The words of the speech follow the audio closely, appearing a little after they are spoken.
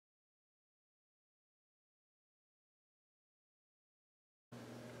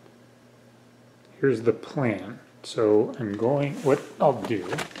here's the plan. So I'm going, what I'll do,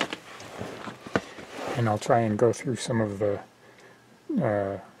 and I'll try and go through some of the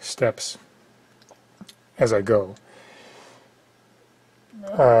steps as I go.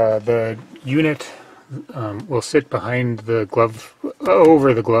 The unit will sit behind the glove,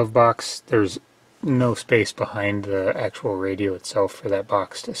 over the glove box. There's no space behind the actual radio itself for that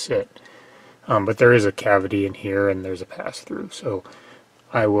box to sit. But there is a cavity in here and there's a pass-through. So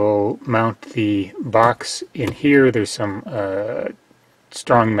I will mount the box in here. There's some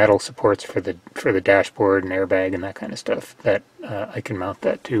strong metal supports for the dashboard and airbag and that kind of stuff that I can mount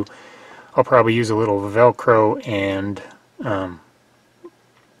that to. I'll probably use a little Velcro and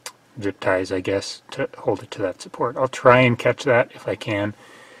zip ties, I guess, to hold it to that support. I'll try and catch that if I can.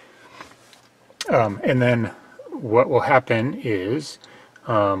 And then what will happen is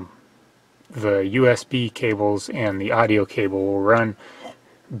the USB cables and the audio cable will run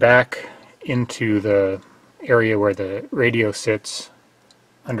back into the area where the radio sits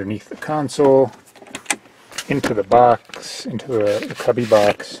underneath the console, into the box, into the cubby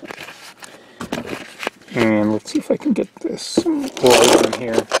box. And let's see if I can get this light on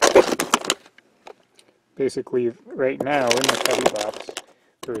here. Basically, right now in the cubby box,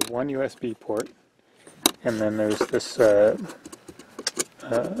 there is one USB port, and then there's this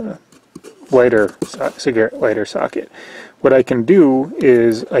cigarette lighter socket. What I can do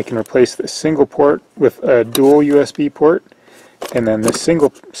is I can replace the single port with a dual USB port, and then this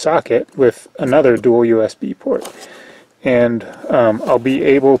single socket with another dual USB port. And I'll be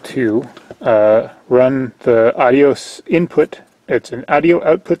able to run the audio input. It's an audio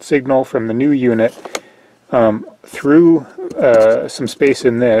output signal from the new unit through some space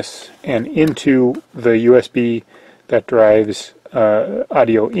in this and into the USB that drives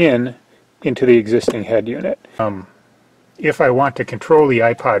audio into the existing head unit. If I want to control the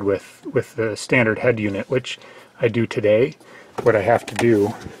iPod with the standard head unit, which I do today, what I have to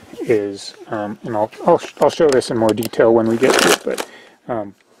do is, and I'll show this in more detail when we get to it, but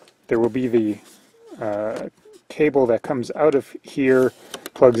there will be the cable that comes out of here,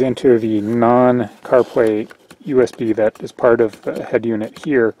 plugs into the non-CarPlay USB that is part of the head unit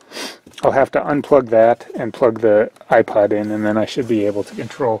here. I'll have to unplug that and plug the iPod in, and then I should be able to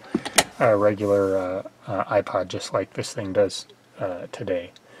control a regular iPod just like this thing does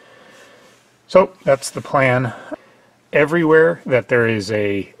today. So that's the plan. Everywhere that there is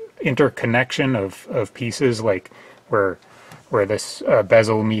a interconnection of pieces, like where this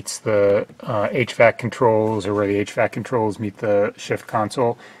bezel meets the HVAC controls, or where the HVAC controls meet the shift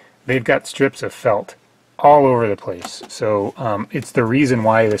console, they've got strips of felt all over the place. So it's the reason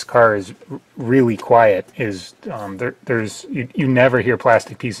why this car is really quiet. Is you never hear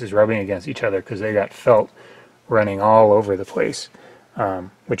plastic pieces rubbing against each other because they got felt running all over the place,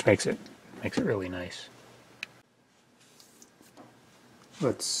 which makes it really nice.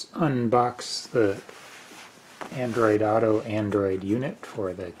 Let's unbox the Android Auto Android unit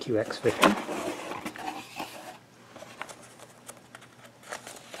for the QX50.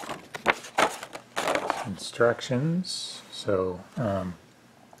 Instructions. So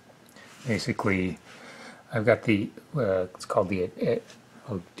basically I've got the it's called the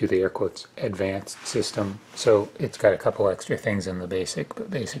I'll do the air quotes advanced system. So it's got a couple extra things in the basic,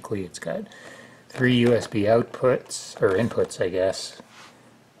 but basically it's got 3 USB outputs, or inputs I guess.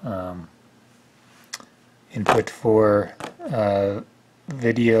 Input for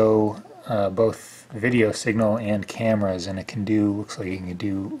video, both video signal and cameras, and it can do, looks like you can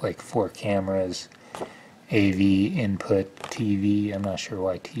do like 4 cameras, AV input, TV, I'm not sure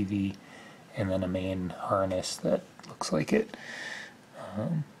why TV, and then a main harness that looks like it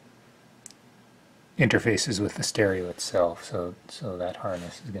interfaces with the stereo itself, so that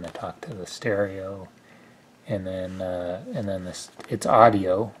harness is going to talk to the stereo. And then its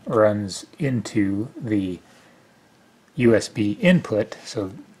audio runs into the USB input.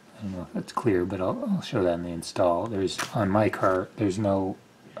 So I don't know if that's clear, but I'll show that in the install. On my car, there's no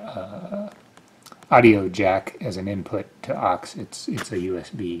audio jack as an input to aux. It's a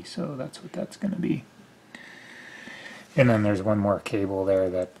USB, so that's what that's going to be. And then there's one more cable there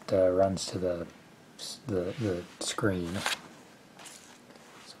that runs to the screen.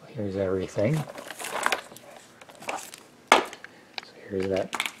 So here's everything. Here's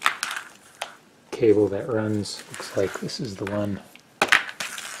that cable that runs, looks like this is the one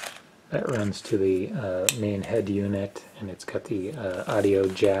that runs to the main head unit, and it's got the audio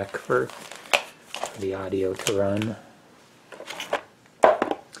jack for the audio to run.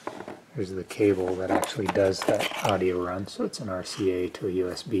 Here's the cable that actually does that audio run, so it's an RCA to a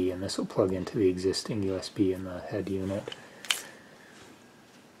USB, and this will plug into the existing USB in the head unit.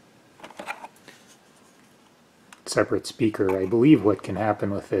 separate speaker. I believe what can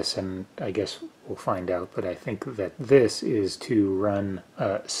happen with this, and I guess we'll find out, but I think that this is to run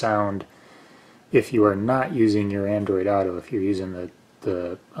sound if you are not using your Android Auto. If you're using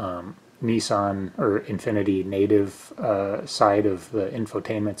the Nissan or Infiniti native side of the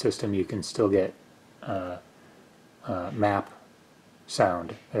infotainment system, you can still get map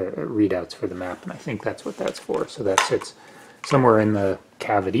sound readouts for the map, and I think that's what that's for. So that sits somewhere in the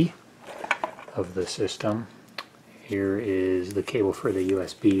cavity of the system. Here is the cable for the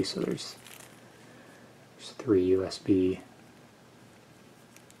USB, so there's 3 USB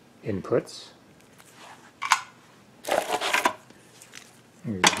inputs.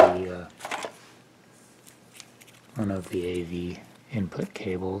 Here's the one of the AV input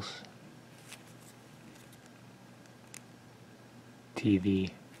cables.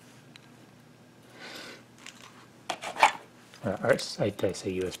 TV. I say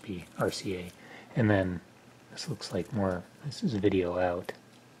USB, RCA. And then this looks like more, this is video out.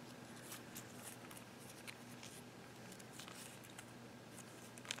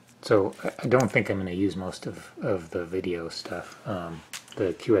 So I don't think I'm going to use most of the video stuff.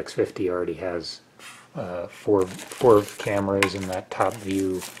 The QX50 already has four cameras in that top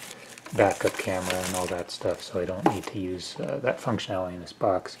view, backup camera and all that stuff, so I don't need to use that functionality in this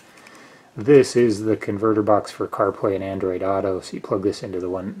box. This is the converter box for Carplay and Android Auto, so you plug this into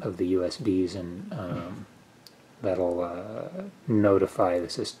one of the USBs and that'll notify the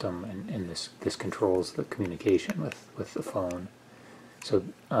system, and this controls the communication with the phone. So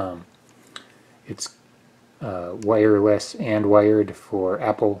it's wireless and wired for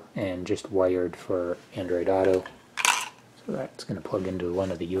Apple and just wired for Android Auto. So that's going to plug into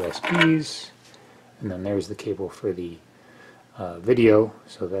one of the USBs, and then there's the cable for the video.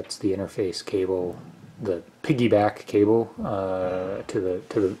 So that's the interface cable, the piggyback cable to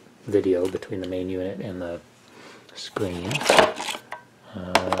the video between the main unit and the screen.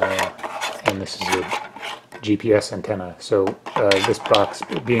 And this is the GPS antenna. So this box,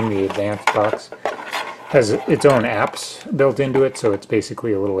 being the advanced box, has its own apps built into it, so it's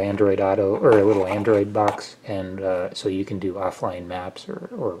basically a little Android Auto, or a little Android box, and so you can do offline maps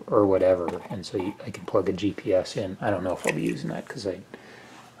or whatever, and so I can plug a GPS in. I don't know if I'll be using that because I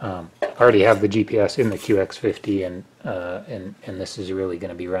already have the GPS in the QX50, and this is really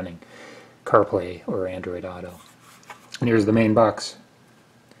going to be running CarPlay or Android Auto. And here's the main box.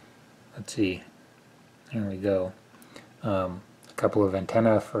 Let's see. There we go. A couple of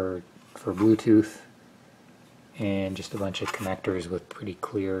antenna for Bluetooth, and just a bunch of connectors with pretty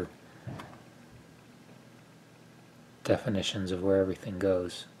clear definitions of where everything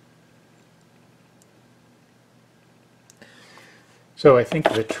goes. So I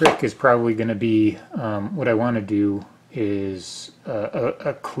think the trick is probably going to be, what I want to do is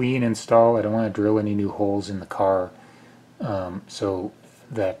a clean install. I don't want to drill any new holes in the car, so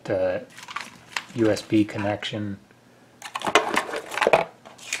that USB connection,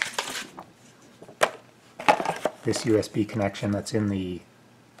 this USB connection that's in the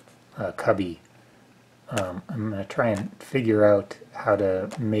cubby, I'm going to try and figure out how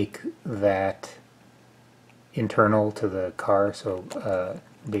to make that internal to the car. So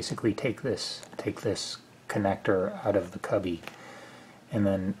basically take this connector out of the cubby, and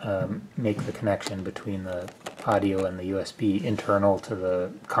then make the connection between the audio and the USB internal to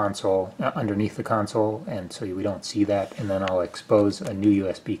the console, underneath the console, and so we don't see that, and then I'll expose a new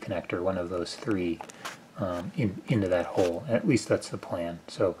USB connector, one of those three, into that hole. At least that's the plan.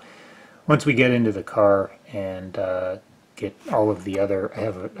 So once we get into the car and get all of the other, I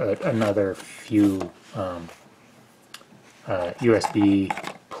have another few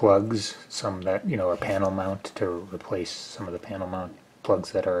USB plugs, some that are panel mount, to replace some of the panel mount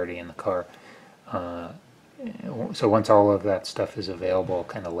plugs that are already in the car. So once all of that stuff is available, I'll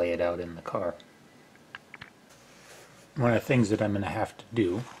kind of lay it out in the car. One of the things that I'm going to have to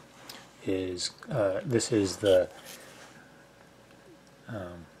do is, this is the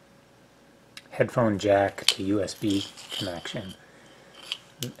headphone jack to USB connection,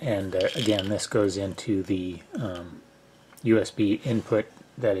 and again, this goes into the USB input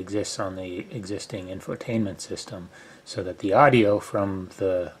that exists on the existing infotainment system, so that the audio from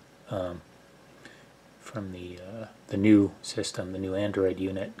the new system, the new Android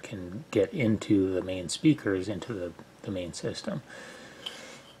unit, can get into the main speakers, into the main system.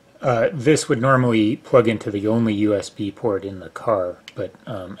 This would normally plug into the only USB port in the car, but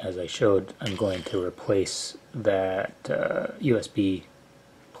as I showed, I'm going to replace that USB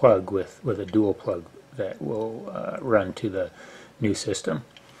plug with a dual plug that will run to the new system.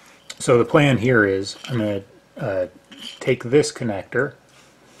 So the plan here is I'm going to take this connector,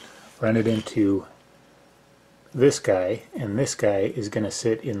 run it into this guy, and this guy is going to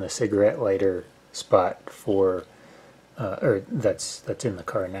sit in the cigarette lighter spot for, or that's in the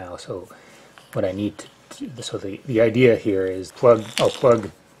car now. So what I need to do, so the idea here is I'll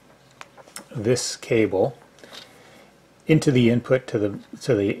plug this cable into the input to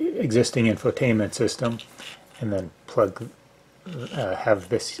the existing infotainment system, and then have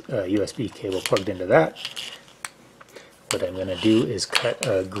this USB cable plugged into that. What I'm going to do is cut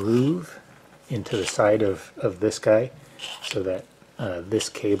a groove into the side of this guy so that this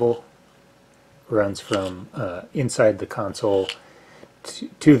cable runs from inside the console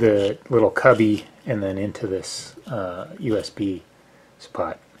to the little cubby and then into this USB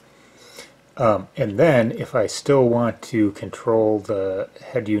spot. And then if I still want to control the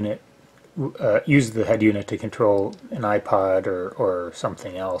head unit, use the head unit to control an iPod or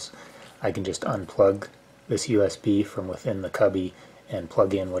something else, I can just unplug this USB from within the cubby and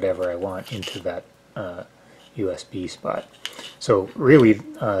plug in whatever I want into that USB spot. So really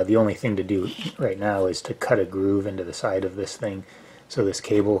the only thing to do right now is to cut a groove into the side of this thing so this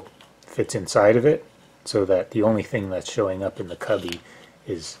cable fits inside of it, so that the only thing that's showing up in the cubby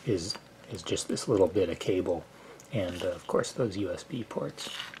is just this little bit of cable and of course those USB ports.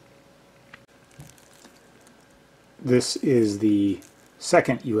 This is the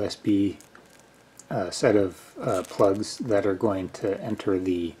second USB set of plugs that are going to enter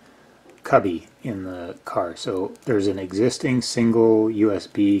the cubby in the car. So there's an existing single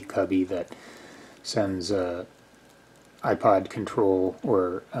USB cubby that sends iPod control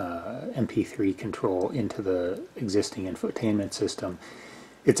or MP3 control into the existing infotainment system.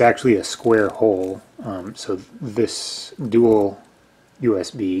 It's actually a square hole, so this dual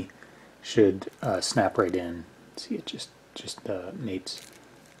USB should snap right in. See, it just mates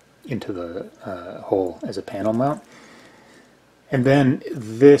into the hole as a panel mount. And then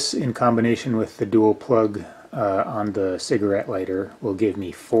this, in combination with the dual plug on the cigarette lighter, will give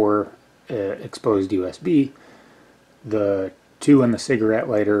me 4 exposed USB. The 2 on the cigarette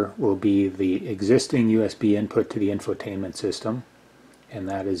lighter will be the existing USB input to the infotainment system, and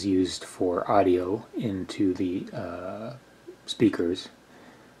that is used for audio into the speakers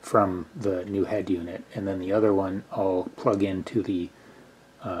from the new head unit. And then the other one I'll plug into the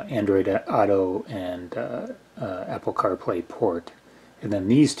Android Auto and Apple CarPlay port. And then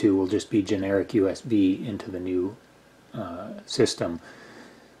these 2 will just be generic USB into the new system,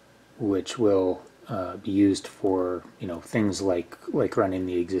 which will be used for things like running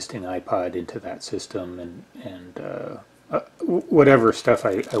the existing iPod into that system and whatever stuff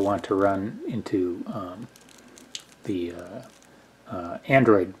I want to run into the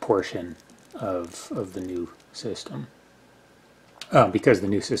Android portion of the new system, because the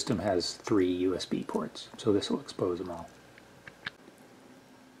new system has 3 USB ports, so this will expose them all.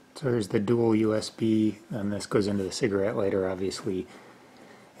 So there's the dual USB, and this goes into the cigarette lighter, obviously,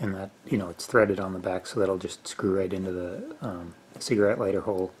 and that it's threaded on the back, so that'll just screw right into the cigarette lighter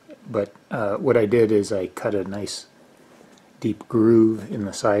hole. But what I did is I cut a nice deep groove in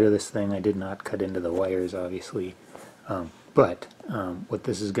the side of this thing. I did not cut into the wires, obviously, but what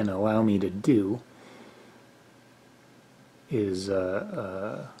this is going to allow me to do is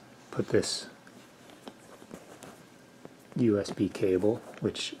put this USB cable,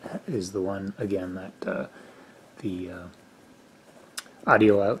 which is the one again that the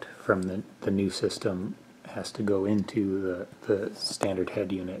audio out from the new system has to go into the standard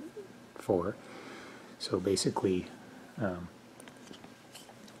head unit for. So basically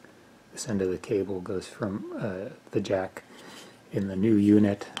this end of the cable goes from the jack in the new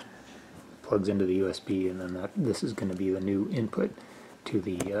unit, plugs into the USB, and then this is going to be the new input to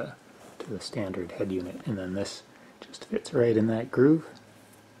the standard head unit, and then this just fits right in that groove.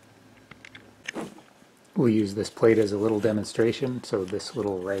 We'll use this plate as a little demonstration. So this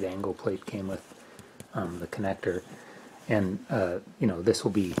little right angle plate came with the connector, and this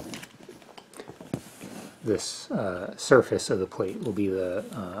will be this surface of the plate will be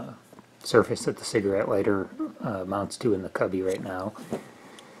the surface that the cigarette lighter mounts to in the cubby right now.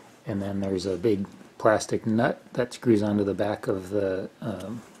 And then there's a big plastic nut that screws onto the back of the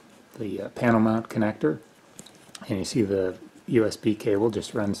panel mount connector, and you see the USB cable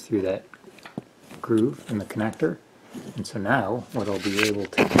just runs through that groove in the connector. And so now what I'll be able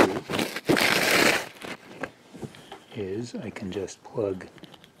to do is I can just plug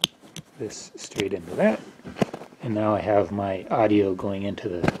this straight into that, and now I have my audio going into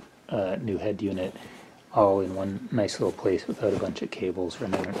the new head unit all in one nice little place without a bunch of cables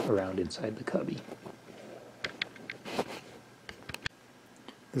running around inside the cubby.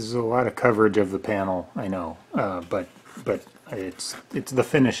 This is a lot of coverage of the panel, I know, but but it's the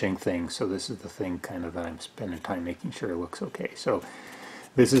finishing thing, so this is the thing kind of that I'm spending time making sure it looks okay. So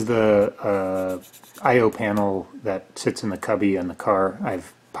this is the I/O panel that sits in the cubby on the car.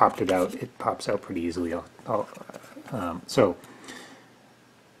 I've popped it out. It pops out pretty easily.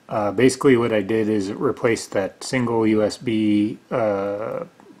 Basically what I did is replace that single USB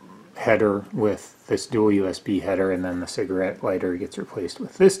header with this dual USB header, and then the cigarette lighter gets replaced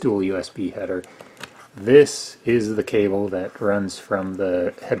with this dual USB header. This is the cable that runs from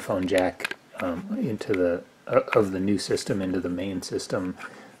the headphone jack into the of the new system into the main system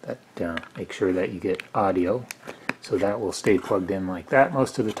that make sure that you get audio. So that will stay plugged in like that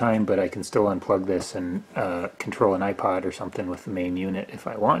most of the time, but I can still unplug this and control an iPod or something with the main unit if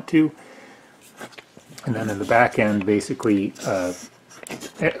I want to. And then in the back end, basically,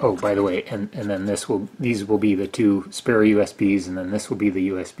 oh, by the way, and then these will be the two spare USBs, and then this will be the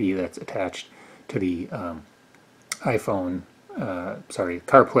USB that's attached to the iPhone,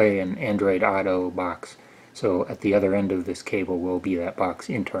 Carplay and Android Auto box. So at the other end of this cable will be that box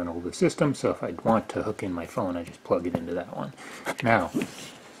internal to the system, so if I want to hook in my phone, I just plug it into that one. Now,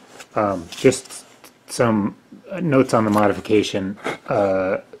 just some notes on the modification.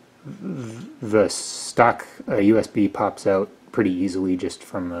 The stock USB pops out pretty easily just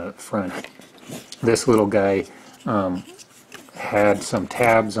from the front. This little guy had some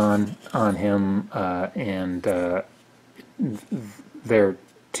tabs on him, and they were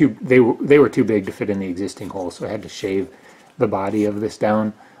too big to fit in the existing hole, so I had to shave the body of this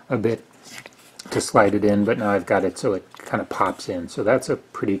down a bit to slide it in, but now I've got it so it kind of pops in, so that's a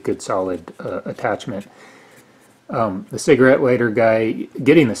pretty good solid attachment. The cigarette lighter guy,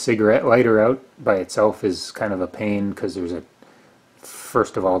 getting the cigarette lighter out by itself is kind of a pain, because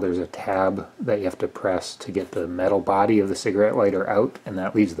first of all, there's a tab that you have to press to get the metal body of the cigarette lighter out, and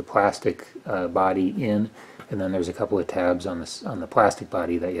that leaves the plastic body in. And then there's a couple of tabs on the plastic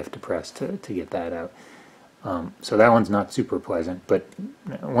body that you have to press to get that out. So that one's not super pleasant, but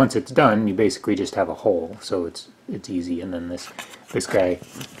once it's done, you basically just have a hole, so it's easy. And then this guy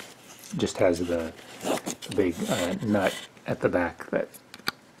just has the big nut at the back that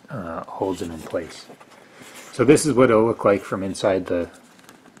holds it in place. So this is what it'll look like from inside the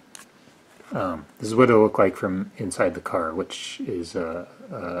car, which is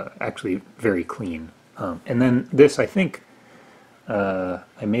actually very clean. And then this, I think,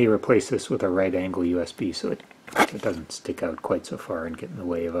 I may replace this with a right angle USB so it doesn't stick out quite so far and get in the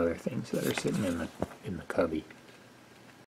way of other things that are sitting in the cubby.